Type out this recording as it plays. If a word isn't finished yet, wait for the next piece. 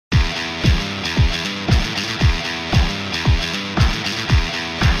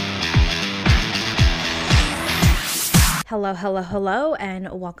Hello, hello, hello, and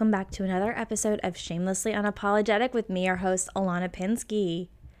welcome back to another episode of Shamelessly Unapologetic with me, your host, Unapologetically.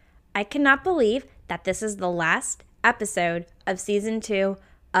 I cannot believe that this is the last episode of season 2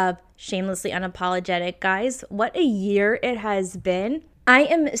 of Shamelessly Unapologetic, guys. What a year it has been. I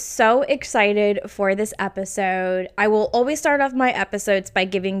am so excited for this episode. I will always start off my episodes by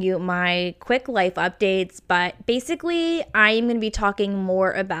giving you my quick life updates, but basically I am going to be talking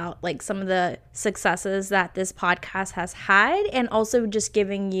more about like some of the successes that this podcast has had and also just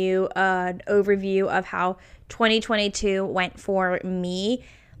giving you an overview of how 2022 went for me,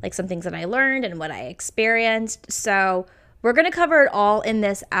 like some things that I learned and what I experienced. So we're going to cover it all in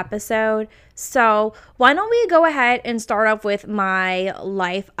this episode. So why don't we go ahead and start off with my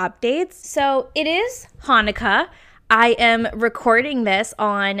life updates. So it is Hanukkah. I am recording this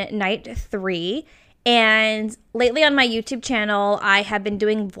on night 3. And lately on my YouTube channel, I have been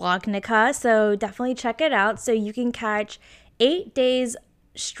doing Vlognica. So definitely check it out so you can catch 8 days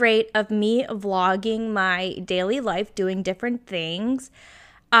straight of me vlogging my daily life, doing different things.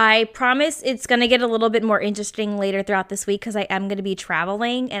 I promise it's going to get a little bit more interesting later throughout this week because I am going to be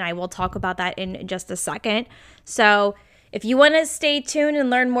traveling, and I will talk about that in just a second. So if you want to stay tuned and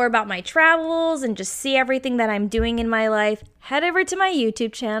learn more about my travels and just see everything that I'm doing in my life, head over to my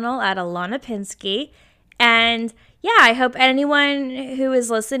YouTube channel at Alana Pinsky. And yeah, I hope anyone who is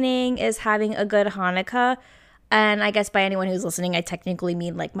listening is having a good Hanukkah. And I guess by anyone who's listening, I technically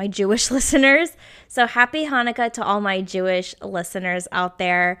mean like my Jewish listeners. So happy Hanukkah to all my Jewish listeners out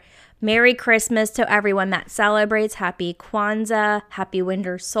there. Merry Christmas to everyone that celebrates. Happy Kwanzaa. Happy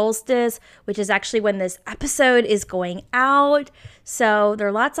winter solstice, which is actually when this episode is going out. So there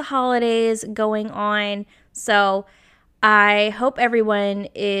are lots of holidays going on. So I hope everyone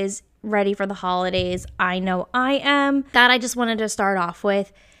is ready for the holidays. I know I am. That I just wanted to start off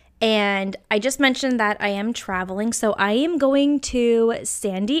with. And I just mentioned that I am traveling, so I am going to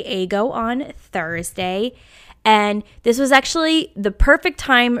San Diego on Thursday. And this was actually the perfect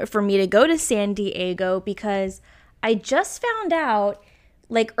time for me to go to San Diego because I just found out,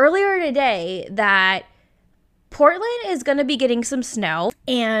 like earlier today, that Portland is going to be getting some snow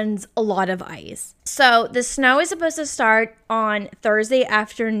and a lot of ice. So the snow is supposed to start on Thursday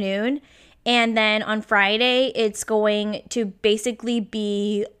afternoon, and then on Friday, it's going to basically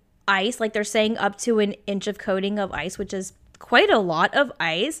be ice, like they're saying up to an inch of coating of ice, which is quite a lot of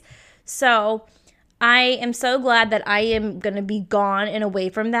ice. So I am so glad that I am going to be gone and away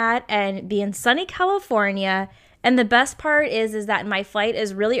from that and be in sunny California. And the best part is that my flight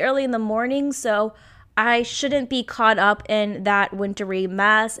is really early in the morning, so I shouldn't be caught up in that wintry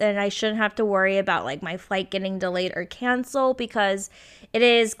mess, and I shouldn't have to worry about like my flight getting delayed or canceled because it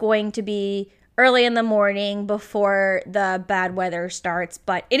is going to be early in the morning before the bad weather starts.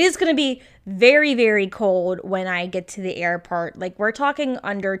 But it is going to be very, very cold when I get to the airport. Like we're talking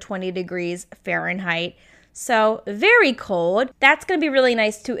under 20 degrees Fahrenheit. So very cold. That's going to be really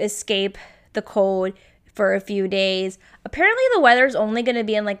nice to escape the cold for a few days. Apparently the weather's only going to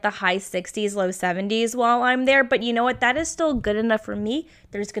be in like the high 60s, low 70s while I'm there. But you know what? That is still good enough for me.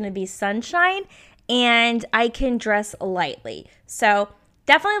 There's going to be sunshine and I can dress lightly. So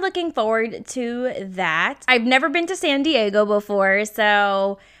definitely looking forward to that. I've never been to San Diego before,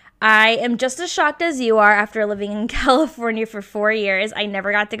 so I am just as shocked as you are after living in California for 4 years. I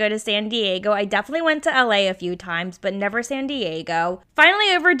never got to go to San Diego. I definitely went to LA a few times, but never San Diego.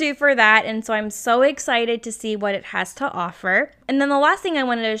 Finally overdue for that, and so I'm so excited to see what it has to offer. And then the last thing I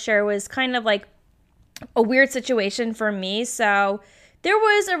wanted to share was kind of like a weird situation for me. So there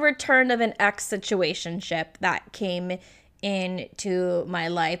was a return of an ex-situationship that came into my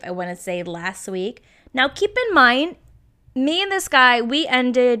life, I want to say last week. Now keep in mind, me and this guy, we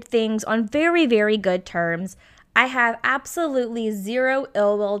ended things on very, very good terms. I have absolutely zero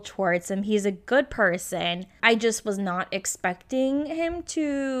ill will towards him. He's a good person. I just was not expecting him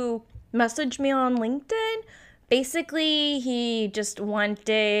to message me on LinkedIn. Basically, he just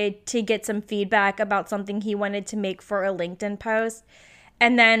wanted to get some feedback about something he wanted to make for a LinkedIn post.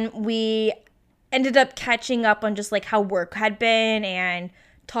 And then we ended up catching up on just like how work had been and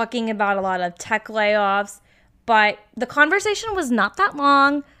talking about a lot of tech layoffs. But the conversation was not that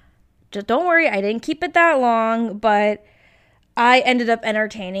long. Just don't worry, I didn't keep it that long, but I ended up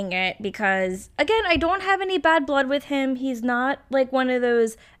entertaining it because, again, I don't have any bad blood with him. He's not like one of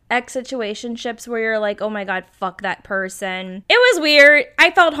those ex-situationships where you're like, oh my God, fuck that person. It was weird.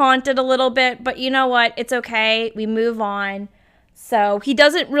 I felt haunted a little bit, but you know what? It's okay. We move on. So he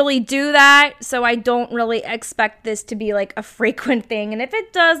doesn't really do that, so I don't really expect this to be like a frequent thing. And if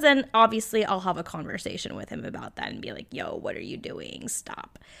it does, then obviously I'll have a conversation with him about that and be like, yo, what are you doing?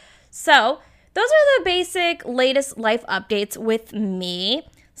 Stop. So those are the basic latest life updates with me.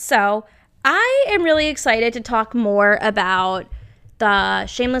 So I am really excited to talk more about the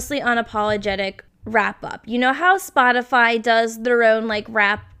Shamelessly Unapologetic wrap up. You know how Spotify does their own like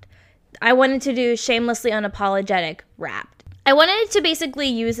wrap? I wanted to do Shamelessly Unapologetic wrapped. I wanted to basically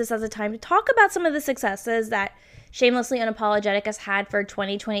use this as a time to talk about some of the successes that Shamelessly Unapologetic has had for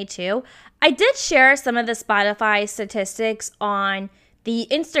 2022. I did share some of the Spotify statistics on the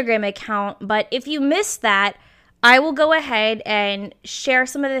Instagram account, but if you missed that, I will go ahead and share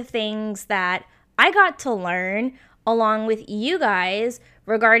some of the things that I got to learn along with you guys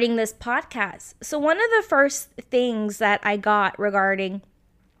regarding this podcast. So one of the first things that I got regarding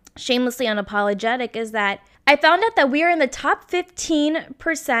Shamelessly Unapologetic is that I found out that we are in the top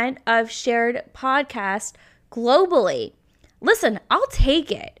 15% of shared podcasts globally. Listen, I'll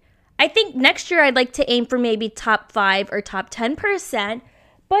take it. I think next year I'd like to aim for maybe top 5 or top 10%,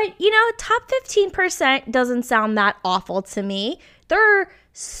 but top 15% doesn't sound that awful to me. There are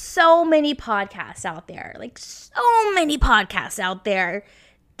so many podcasts out there,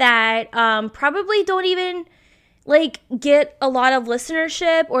 that probably don't even get a lot of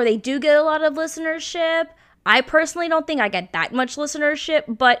listenership, or they do get a lot of listenership. I personally don't think I get that much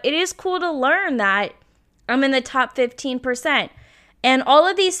listenership, but it is cool to learn that I'm in the top 15%. And all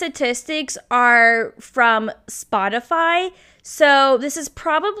of these statistics are from Spotify. So this is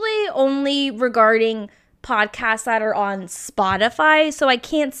probably only regarding podcasts that are on Spotify. So I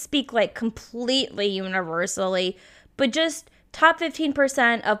can't speak completely universally, but just top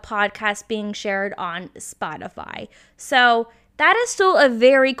 15% of podcasts being shared on Spotify. So that is still a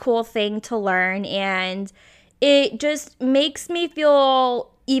very cool thing to learn, and it just makes me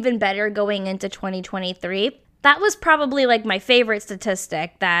feel even better going into 2023. That was probably my favorite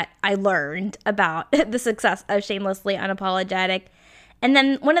statistic that I learned about the success of Shamelessly Unapologetic. And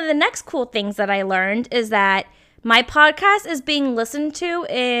then one of the next cool things that I learned is that my podcast is being listened to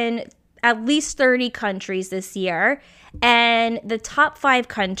in at least 30 countries this year. And the top 5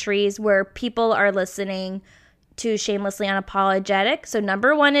 countries where people are listening to Shamelessly Unapologetic. So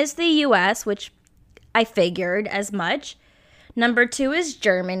number 1 is the US, which I figured as much. Number 2 is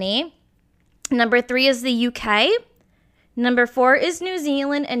Germany. Number 3 is the UK. Number 4 is New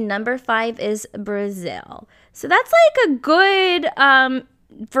Zealand. And number 5 is Brazil. So that's a good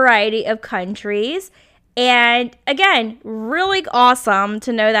variety of countries. And again, really awesome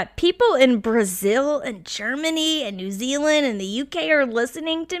to know that people in Brazil and Germany and New Zealand and the UK are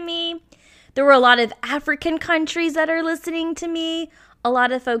listening to me. There were a lot of African countries that are listening to me. A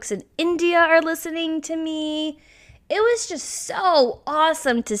lot of folks in India are listening to me. It was just so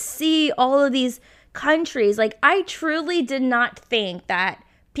awesome to see all of these countries. I truly did not think that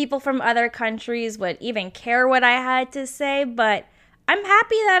people from other countries would even care what I had to say, but I'm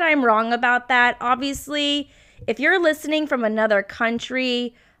happy that I'm wrong about that. Obviously, if you're listening from another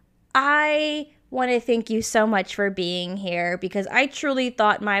country, I want to thank you so much for being here, because I truly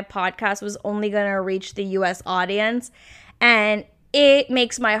thought my podcast was only going to reach the US audience, and it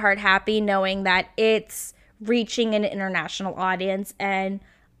makes my heart happy knowing that it's reaching an international audience, and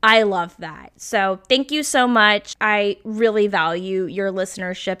I love that. So thank you so much. I really value your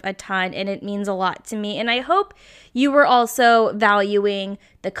listenership a ton, and it means a lot to me. And I hope you were also valuing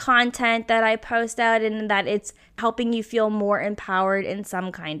the content that I post out, and that it's helping you feel more empowered in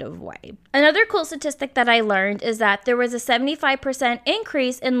some kind of way. Another cool statistic that I learned is that there was a 75%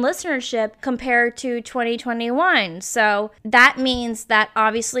 increase in listenership compared to 2021. So that means that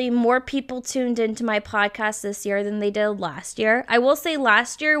obviously more people tuned into my podcast this year than they did last year. I will say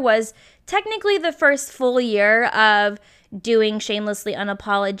last year was technically the first full year of doing Shamelessly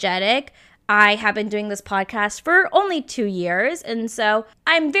Unapologetic. I have been doing this podcast for only 2 years, and so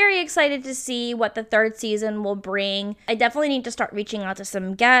I'm very excited to see what the third season will bring. I definitely need to start reaching out to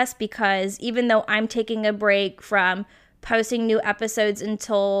some guests, because even though I'm taking a break from posting new episodes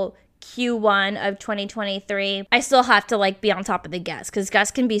until Q1 of 2023, I still have to be on top of the guests, because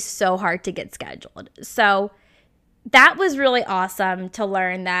guests can be so hard to get scheduled. So that was really awesome to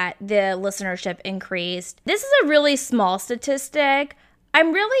learn that the listenership increased. This is a really small statistic.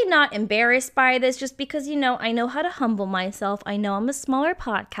 I'm really not embarrassed by this, just because, I know how to humble myself. I know I'm a smaller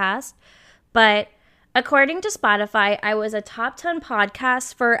podcast, but according to Spotify, I was a top 10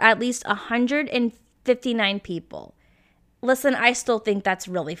 podcast for at least 159 people. Listen, I still think that's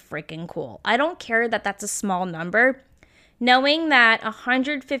really freaking cool. I don't care that that's a small number. Knowing that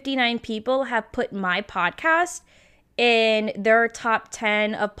 159 people have put my podcast in their top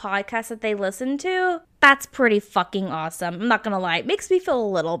 10 of podcasts that they listen to, That's pretty fucking awesome. I'm not gonna lie. It makes me feel a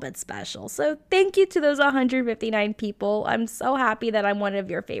little bit special. So thank you to those 159 people. I'm so happy that I'm one of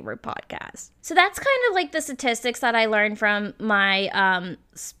your favorite podcasts. So that's kind of like the statistics that I learned from my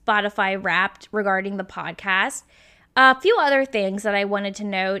Spotify Wrapped regarding the podcast. A few other things that I wanted to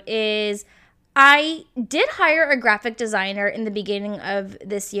note is I did hire a graphic designer in the beginning of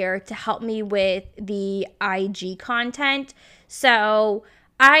this year to help me with the IG content. So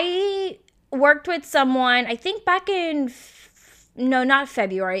I worked with someone, I think back in, no, not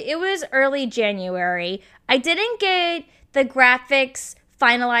February. It was early January. I didn't get the graphics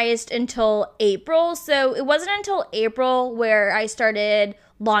finalized until April. So it wasn't until April where I started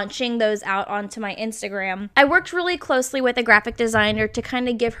launching those out onto my Instagram. I worked really closely with a graphic designer to kind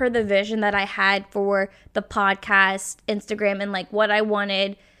of give her the vision that I had for the podcast Instagram and like what I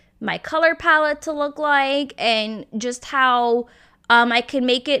wanted my color palette to look like and just how I could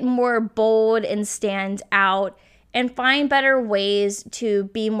make it more bold and stand out and find better ways to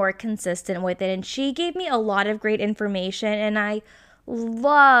be more consistent with it. And she gave me a lot of great information, and I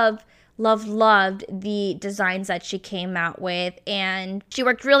loved the designs that she came out with. And she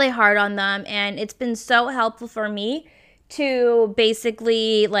worked really hard on them, and it's been so helpful for me to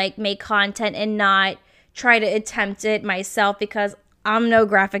basically like make content and not try to attempt it myself because I'm no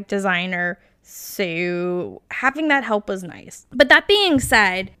graphic designer. So having that help was nice. But that being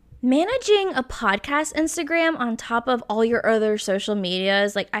said, managing a podcast Instagram on top of all your other social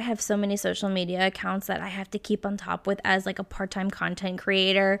medias, like I have so many social media accounts that I have to keep on top with as like a part-time content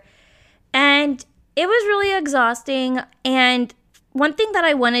creator. And it was really exhausting. And one thing that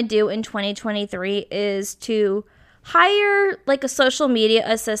I want to do in 2023 is to hire like a social media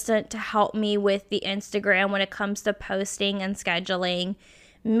assistant to help me with the Instagram when it comes to posting and scheduling.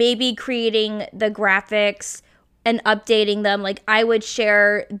 Maybe creating the graphics and updating them. Like I would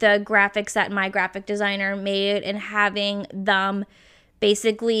share the graphics that my graphic designer made and having them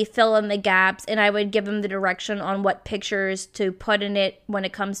basically fill in the gaps, and I would give them the direction on what pictures to put in it when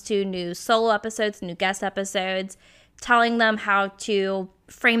it comes to new solo episodes, new guest episodes, telling them how to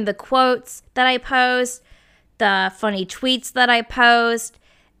frame the quotes that I post, the funny tweets that I post.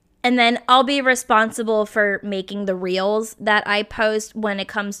 And then I'll be responsible for making the reels that I post when it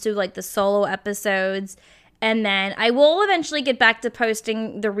comes to like the solo episodes. And then I will eventually get back to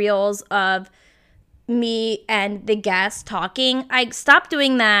posting the reels of me and the guest talking. I stopped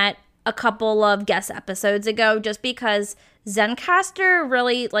doing that a couple of guest episodes ago just because Zencastr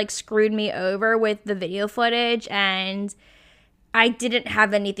really like screwed me over with the video footage, and I didn't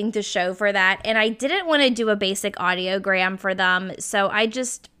have anything to show for that. And I didn't want to do a basic audiogram for them. So I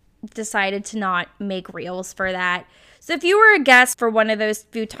just decided to not make reels for that. So if you were a guest for one of those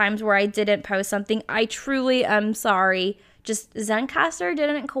few times where I didn't post something, I truly am sorry. Just Zencastr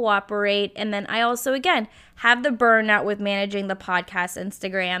didn't cooperate. And then I also, again, have the burnout with managing the podcast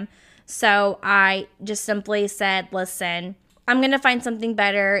Instagram. So I just simply said, listen, I'm going to find something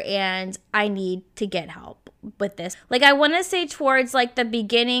better and I need to get help with this. Like I want to say towards like the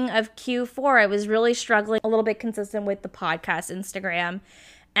beginning of Q4, I was really struggling a little bit consistent with the podcast Instagram.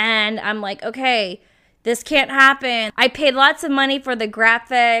 And I'm like, okay, this can't happen. I paid lots of money for the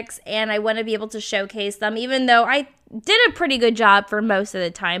graphics and I want to be able to showcase them, even though I did a pretty good job for most of the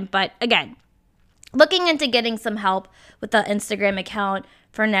time. But again, looking into getting some help with the Instagram account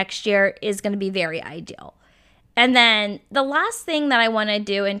for next year is going to be very ideal. And then the last thing that I want to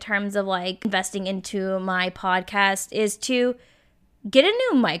do in terms of like investing into my podcast is to get a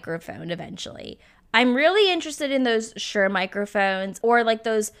new microphone eventually. I'm really interested in those Shure microphones or like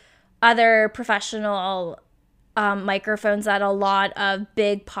those other professional microphones that a lot of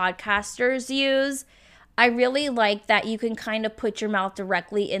big podcasters use. I really like that you can kind of put your mouth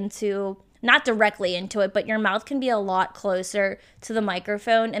not directly into it, but your mouth can be a lot closer to the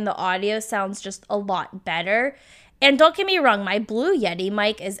microphone and the audio sounds just a lot better. And don't get me wrong, my Blue Yeti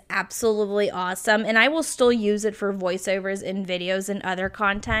mic is absolutely awesome and I will still use it for voiceovers in videos and other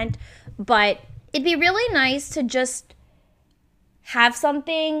content, but it'd be really nice to just have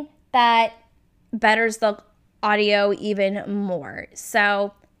something that betters the audio even more.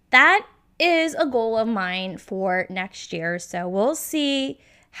 So that is a goal of mine for next year. So we'll see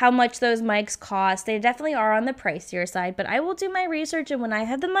how much those mics cost. They definitely are on the pricier side, but I will do my research, and when I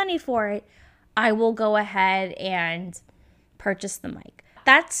have the money for it, I will go ahead and purchase the mic.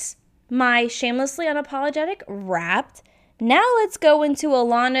 That's my Shamelessly Unapologetic Wrapped. Now let's go into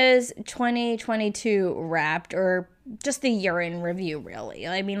Alana's 2022 Wrapped, or just the year in review, really.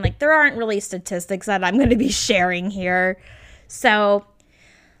 I mean, like, there aren't really statistics that I'm going to be sharing here. So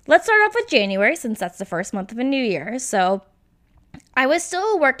let's start off with January, since that's the first month of a new year. So I was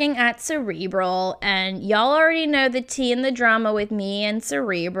still working at Cerebral, and y'all already know the tea and the drama with me and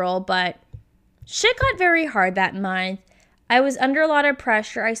Cerebral, but shit got very hard that month. I was under a lot of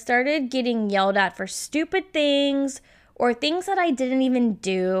pressure. I started getting yelled at for stupid things or things that I didn't even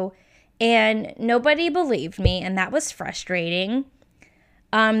do, and nobody believed me, and that was frustrating.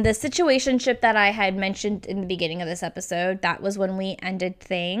 The situationship that I had mentioned in the beginning of this episode, that was when we ended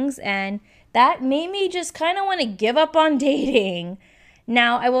things, and that made me just kind of want to give up on dating.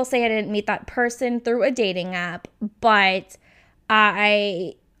 Now, I will say I didn't meet that person through a dating app, but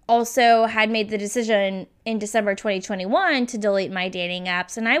I also had made the decision in December 2021 to delete my dating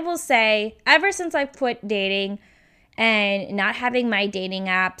apps. And I will say, ever since I've quit dating and not having my dating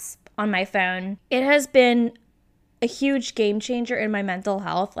apps on my phone, it has been a huge game changer in my mental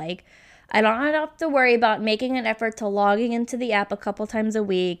health. Like, I don't have to worry about making an effort to logging into the app a couple times a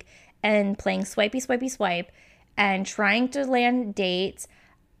week and playing swipey, swipey, swipe and trying to land dates.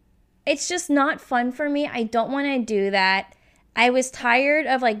 It's just not fun for me. I don't want to do that. I was tired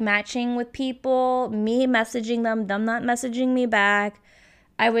of like matching with people, me messaging them not messaging me back.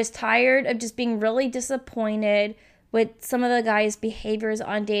 I was tired of just being really disappointed with some of the guys' behaviors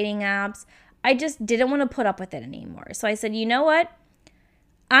on dating apps. I just didn't want to put up with it anymore. So I said, you know what?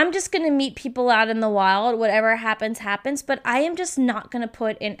 I'm just going to meet people out in the wild. Whatever happens, happens. But I am just not going to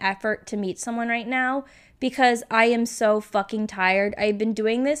put in effort to meet someone right now because I am so fucking tired. I've been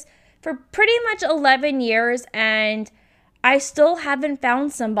doing this for pretty much 11 years and I still haven't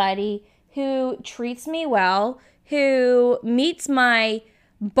found somebody who treats me well, who meets my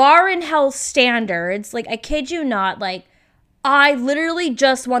bar in hell standards. Like, I kid you not, like, I literally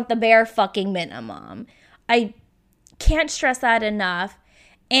just want the bare fucking minimum. I can't stress that enough.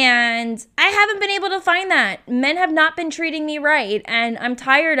 And I haven't been able to find that. Men have not been treating me right. And I'm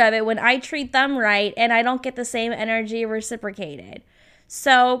tired of it when I treat them right and I don't get the same energy reciprocated.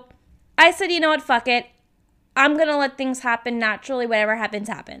 So I said, you know what, fuck it. I'm going to let things happen naturally. Whatever happens,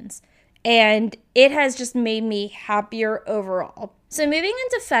 happens. And it has just made me happier overall. So moving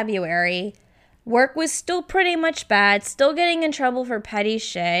into February, work was still pretty much bad, still getting in trouble for petty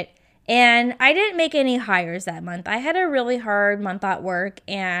shit, and I didn't make any hires that month. I had a really hard month at work,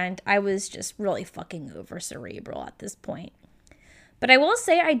 and I was just really fucking over Cerebral at this point. But I will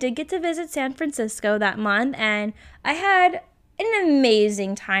say I did get to visit San Francisco that month, and I had an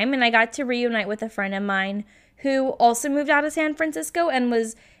amazing time, and I got to reunite with a friend of mine who also moved out of San Francisco and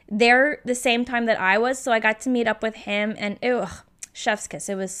was there the same time that I was, so I got to meet up with him, and chef's kiss.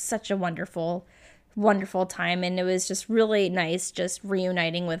 It was such a wonderful time, and it was just really nice just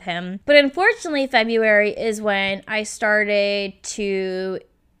reuniting with him. But unfortunately, February is when I started to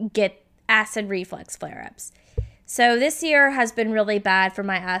get acid reflux flare-ups. So this year has been really bad for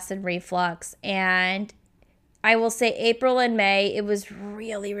my acid reflux, and I will say April and May, it was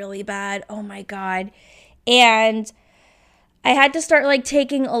really, really bad. Oh my God. And I had to start like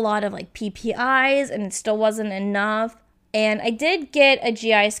taking a lot of like PPIs, and it still wasn't enough. And I did get a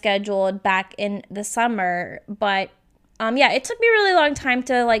GI scheduled back in the summer, but it took me a really long time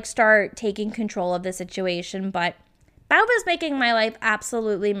to like start taking control of the situation, but that was making my life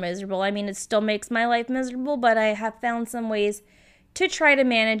absolutely miserable. I mean, it still makes my life miserable, but I have found some ways to try to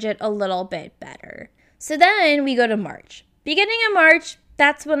manage it a little bit better. So then we go to March. Beginning of March,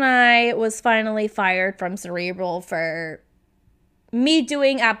 that's when I was finally fired from Cerebral for me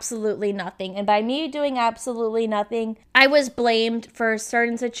doing absolutely nothing. And by me doing absolutely nothing, I was blamed for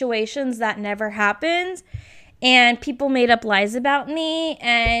certain situations that never happened. And people made up lies about me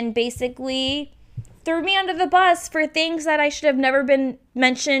and basically threw me under the bus for things that I should have never been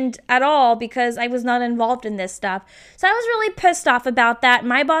mentioned at all because I was not involved in this stuff. So I was really pissed off about that.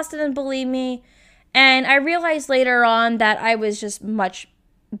 My boss didn't believe me. And I realized later on that I was just much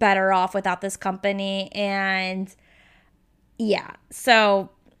better off without this company. And yeah, so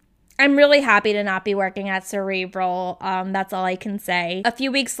I'm really happy to not be working at Cerebral. That's all I can say. A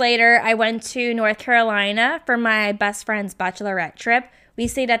few weeks later, I went to North Carolina for my best friend's bachelorette trip. We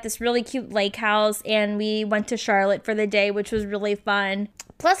stayed at this really cute lake house, and we went to Charlotte for the day, which was really fun.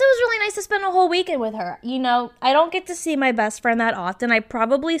 Plus, it was really nice to spend a whole weekend with her. You know, I don't get to see my best friend that often. I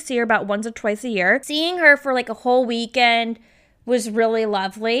probably see her about once or twice a year. Seeing her for like a whole weekend was really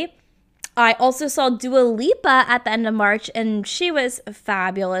lovely. I also saw Dua Lipa at the end of March, and she was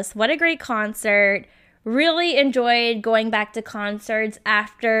fabulous. What a great concert. Really enjoyed going back to concerts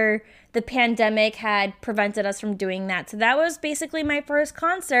after the pandemic had prevented us from doing that. So that was basically my first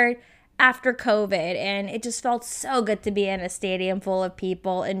concert after COVID, and it just felt so good to be in a stadium full of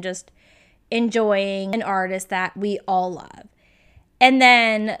people and just enjoying an artist that we all love. And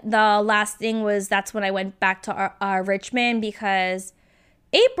then the last thing was that's when I went back to Richmond because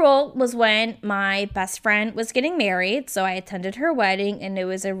April was when my best friend was getting married. So I attended her wedding and it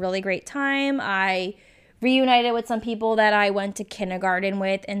was a really great time. I reunited with some people that I went to kindergarten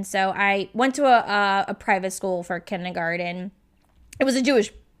with. And so I went to a private school for kindergarten. It was a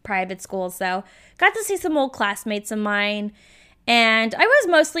Jewish private school. So got to see some old classmates of mine. And I was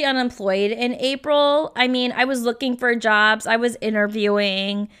mostly unemployed in April. I mean, I was looking for jobs. I was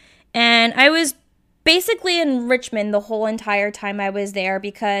interviewing. And I was basically in Richmond the whole entire time I was there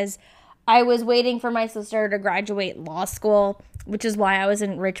because I was waiting for my sister to graduate law school, which is why I was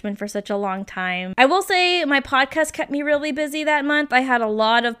in Richmond for such a long time. I will say my podcast kept me really busy that month. I had a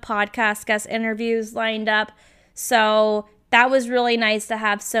lot of podcast guest interviews lined up. So that was really nice to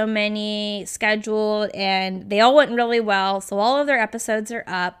have so many scheduled, and they all went really well. So all of their episodes are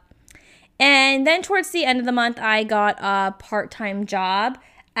up. And then towards the end of the month, I got a part-time job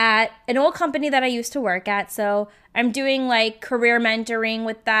at an old company that I used to work at. So I'm doing like career mentoring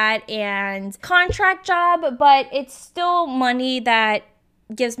with that and contract job, but it's still money that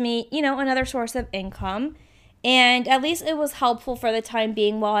gives me, another source of income. And at least it was helpful for the time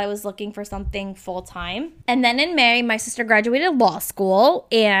being while I was looking for something full-time. And then in May, my sister graduated law school,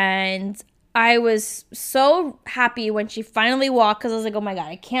 and I was so happy when she finally walked because I was like, oh my God,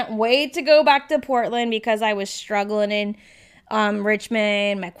 I can't wait to go back to Portland because I was struggling in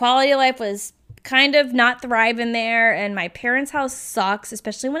Richmond. My quality of life was kind of not thriving there, and my parents' house sucks,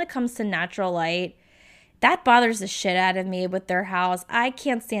 especially when it comes to natural light. That bothers the shit out of me with their house. I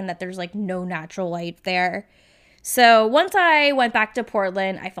can't stand that there's like no natural light there. So once I went back to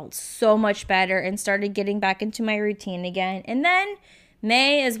Portland, I felt so much better and started getting back into my routine again. And then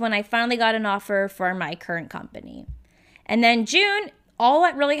May is when I finally got an offer for my current company. And then June, all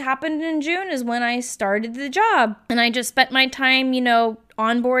that really happened in June is when I started the job. And I just spent my time,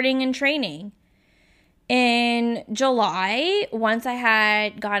 onboarding and training. In July, once I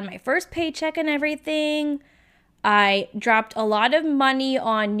had gotten my first paycheck and everything, I dropped a lot of money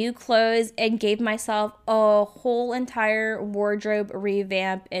on new clothes and gave myself a whole entire wardrobe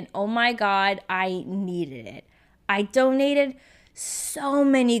revamp. And oh my God, I needed it. I donated so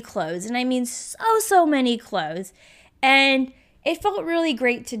many clothes, and I mean so many clothes. And it felt really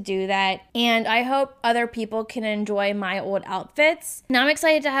great to do that. And I hope other people can enjoy my old outfits. Now I'm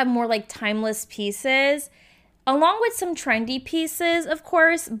excited to have more like timeless pieces, along with some trendy pieces, of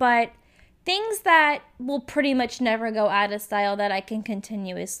course, but things that will pretty much never go out of style that I can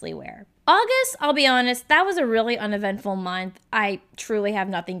continuously wear. August, I'll be honest, that was a really uneventful month. I truly have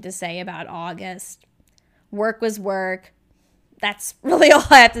nothing to say about August. Work was work. That's really all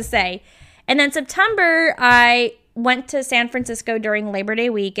I have to say. And then September, I went to San Francisco during Labor Day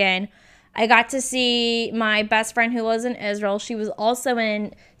weekend. I got to see my best friend who lives in Israel. She was also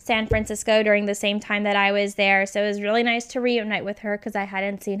in San Francisco during the same time that I was there. So it was really nice to reunite with her because I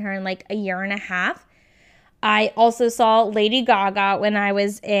hadn't seen her in like a year and a half. I also saw Lady Gaga when I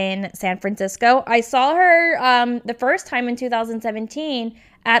was in San Francisco. I saw her the first time in 2017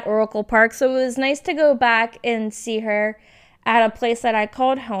 at Oracle Park. So it was nice to go back and see her at a place that I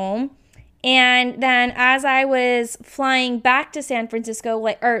called home. And then as I was flying back to San Francisco,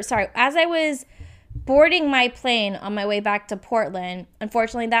 as I was boarding my plane on my way back to Portland,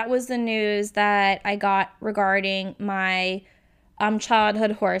 unfortunately, that was the news that I got regarding my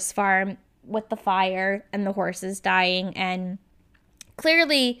childhood horse farm with the fire and the horses dying. And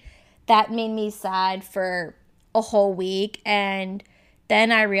clearly that made me sad for a whole week. And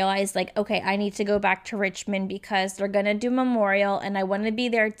then I realized, like, okay, I need to go back to Richmond because they're going to do memorial and I want to be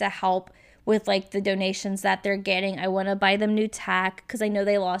there to help with like the donations that they're getting. I want to buy them new tack because I know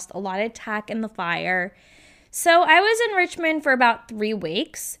they lost a lot of tack in the fire. So I was in Richmond for about 3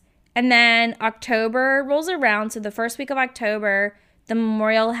 weeks, and then October rolls around. So the first week of October, the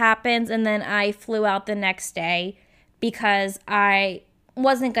memorial happens, and then I flew out the next day because I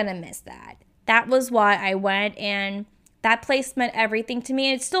wasn't going to miss that. That was why I went, and that place meant everything to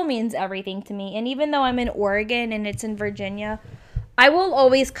me. It still means everything to me. And even though I'm in Oregon and it's in Virginia, I will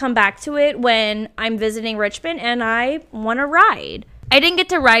always come back to it when I'm visiting Richmond and I want to ride. I didn't get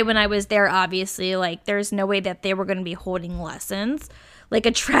to ride when I was there, obviously. Like, there's no way that they were going to be holding lessons. Like,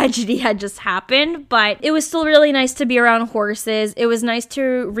 a tragedy had just happened. But it was still really nice to be around horses. It was nice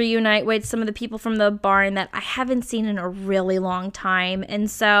to reunite with some of the people from the barn that I haven't seen in a really long time. And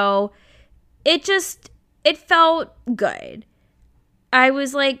so it felt good. I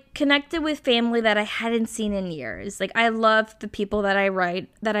was like connected with family that I hadn't seen in years. Like, I loved the people that I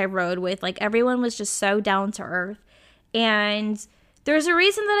rode with. Like, everyone was just so down to earth. And there's a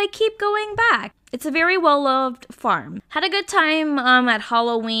reason that I keep going back. It's a very well-loved farm. Had a good time at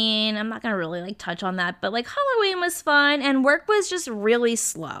Halloween. I'm not going to really like touch on that, but like Halloween was fun and work was just really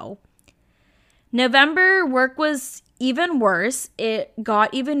slow. November, work was even worse. It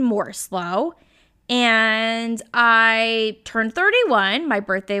got even more slow. And I turned 31. My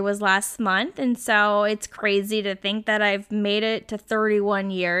birthday was last month. And so it's crazy to think that I've made it to 31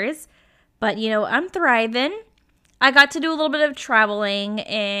 years. But, you know, I'm thriving. I got to do a little bit of traveling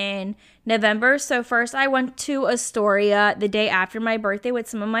in November. So first I went to Astoria the day after my birthday with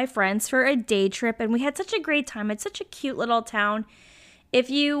some of my friends for a day trip. And we had such a great time. It's such a cute little town. If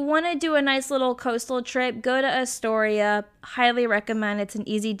you want to do a nice little coastal trip, go to Astoria. Highly recommend. It's an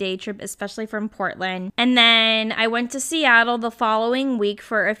easy day trip, especially from Portland. And then I went to Seattle the following week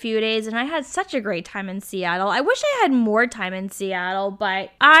for a few days, and I had such a great time in Seattle. I wish I had more time in Seattle, but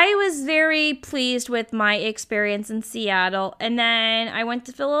I was very pleased with my experience in Seattle. And then I went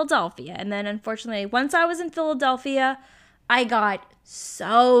to Philadelphia. And then unfortunately, once I was in Philadelphia, I got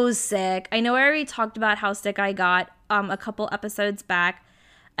so sick. I know I already talked about how sick I got a couple episodes back.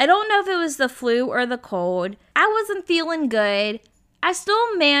 I don't know if it was the flu or the cold. I wasn't feeling good. I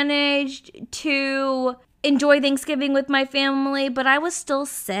still managed to enjoy Thanksgiving with my family, but I was still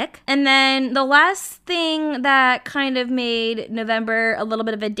sick. And then the last thing that kind of made November a little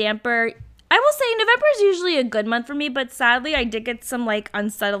bit of a damper, I will say November is usually a good month for me, but sadly I did get some like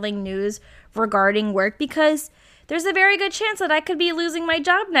unsettling news regarding work because there's a very good chance that I could be losing my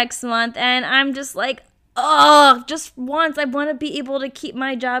job next month. And I'm just like, oh, just once, I want to be able to keep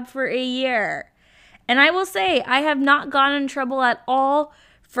my job for a year. And I will say, I have not gotten in trouble at all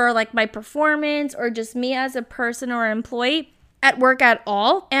for like my performance or just me as a person or employee at work at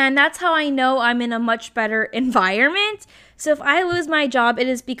all. And that's how I know I'm in a much better environment. So if I lose my job, it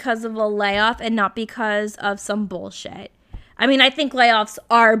is because of a layoff and not because of some bullshit. I mean, I think layoffs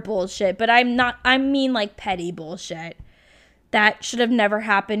are bullshit, but I mean like petty bullshit that should have never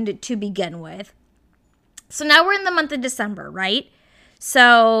happened to begin with. So now we're in the month of December, right?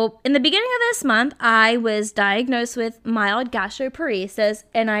 So in the beginning of this month, I was diagnosed with mild gastroparesis,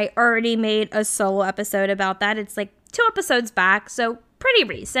 and I already made a solo episode about that. It's like 2 episodes back, so pretty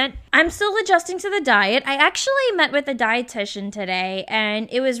recent. I'm still adjusting to the diet. I actually met with a dietitian today, and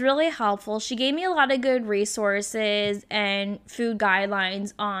it was really helpful. She gave me a lot of good resources and food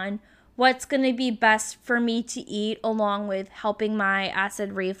guidelines on what's going to be best for me to eat, along with helping my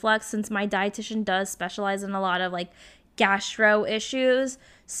acid reflux, since my dietitian does specialize in a lot of like gastro issues.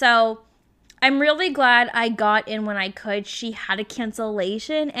 So I'm really glad I got in when I could. She had a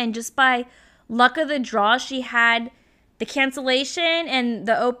cancellation, and just by luck of the draw, she had the cancellation and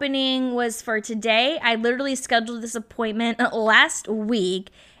the opening was for today. I literally scheduled this appointment last week,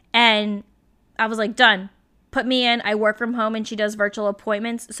 and I was like, done. Put me in. I work from home, and she does virtual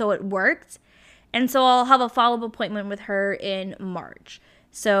appointments, so it worked. And so I'll have a follow-up appointment with her in March,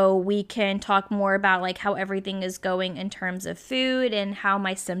 so we can talk more about like how everything is going in terms of food and how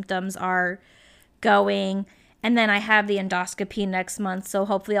my symptoms are going. And then I have the endoscopy next month, so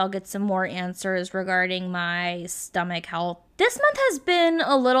hopefully I'll get some more answers regarding my stomach health. This month has been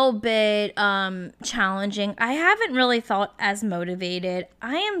a little bit challenging. I haven't really felt as motivated.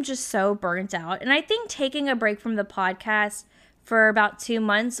 I am just so burnt out. And I think taking a break from the podcast for about 2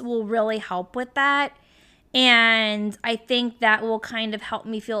 months will really help with that. And I think that will kind of help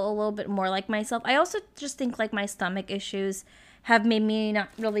me feel a little bit more like myself. I also just think like my stomach issues have made me not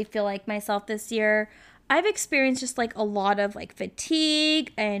really feel like myself this year. I've experienced just like a lot of like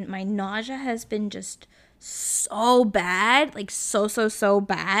fatigue, and my nausea has been just so bad, like so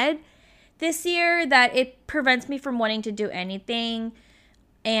bad this year that it prevents me from wanting to do anything.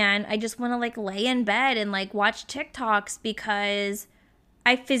 And I just want to like lay in bed and like watch TikToks because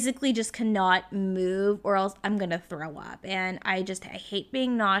I physically just cannot move, or else I'm going to throw up. And I hate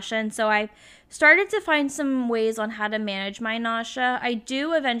being nauseous. And so I've started to find some ways on how to manage my nausea. I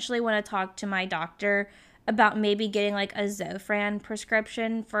do eventually want to talk to my doctor about maybe getting like a Zofran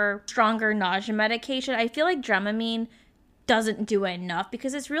prescription for stronger nausea medication. I feel like Dramamine doesn't do enough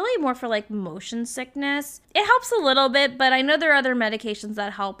because it's really more for like motion sickness. It helps a little bit, but I know there are other medications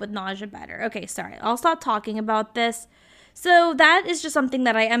that help with nausea better. Okay, sorry. I'll stop talking about this. So that is just something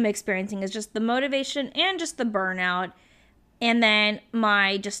that I am experiencing, is just the motivation and just the burnout. And then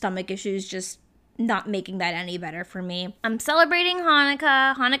my just stomach issues just not making that any better for me. I'm celebrating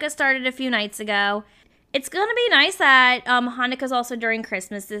Hanukkah. Hanukkah started a few nights ago. It's going to be nice that Hanukkah's also during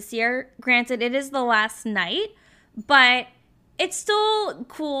Christmas this year. Granted, it is the last night, but it's still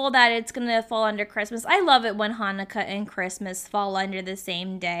cool that it's going to fall under Christmas. I love it when Hanukkah and Christmas fall under the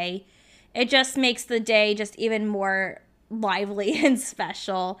same day. It just makes the day just even more lively and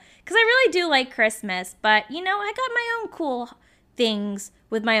special because I really do like Christmas. But, I got my own cool things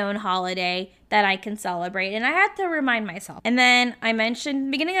with my own holiday that I can celebrate, and I have to remind myself. And then I mentioned in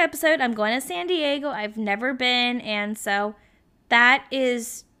the beginning of the episode, I'm going to San Diego. I've never been, and so that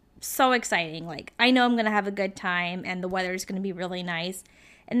is so exciting. Like, I know I'm going to have a good time, and the weather is going to be really nice.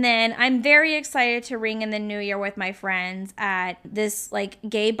 And then I'm very excited to ring in the new year with my friends at this like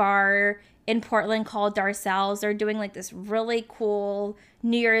gay bar in Portland called Darcel's. They're doing like this really cool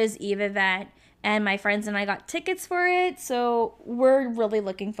New Year's Eve event, and my friends and I got tickets for it, so we're really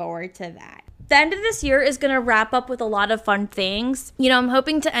looking forward to that. The end of this year is going to wrap up with a lot of fun things. I'm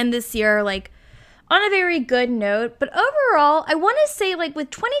hoping to end this year like on a very good note, but overall, I want to say like with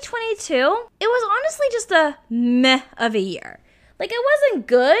 2022, it was honestly just a meh of a year. Like, it wasn't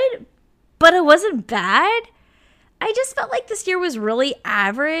good, but it wasn't bad. I just felt like this year was really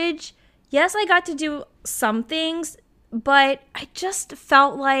average. Yes, I got to do some things, but I just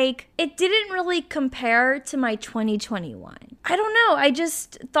felt like it didn't really compare to my 2021. I don't know. I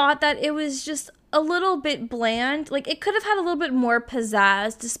just thought that it was just a little bit bland. Like, it could have had a little bit more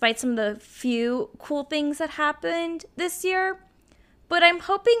pizzazz despite some of the few cool things that happened this year. But I'm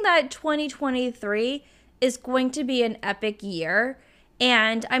hoping that 2023 is going to be an epic year.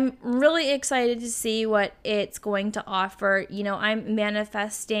 And I'm really excited to see what it's going to offer. I'm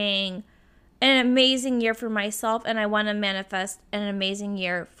manifesting an amazing year for myself, and I want to manifest an amazing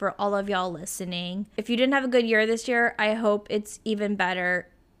year for all of y'all listening. If you didn't have a good year this year, I hope it's even better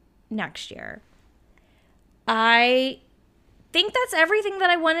next year. I think that's everything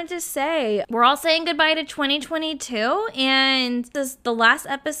that I wanted to say. We're all saying goodbye to 2022, and this is the last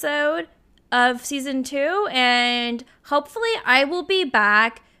episode of season 2, and hopefully I will be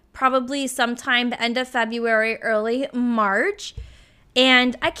back probably sometime the end of February, early March.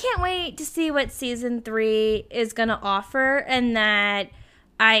 And I can't wait to see what season 3 is going to offer, and that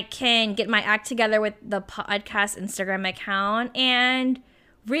I can get my act together with the podcast Instagram account and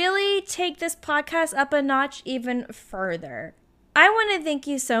really take this podcast up a notch even further. I want to thank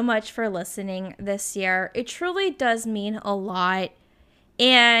you so much for listening this year. It truly does mean a lot.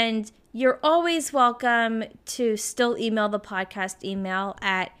 And you're always welcome to still email the podcast email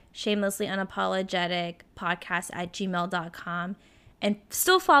at shamelesslyunapologeticpodcast@gmail.com. And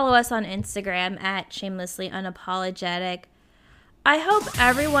still follow us on Instagram at shamelesslyunapologetic. I hope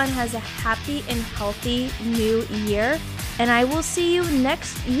everyone has a happy and healthy new year. And I will see you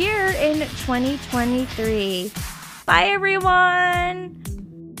next year in 2023. Bye, everyone.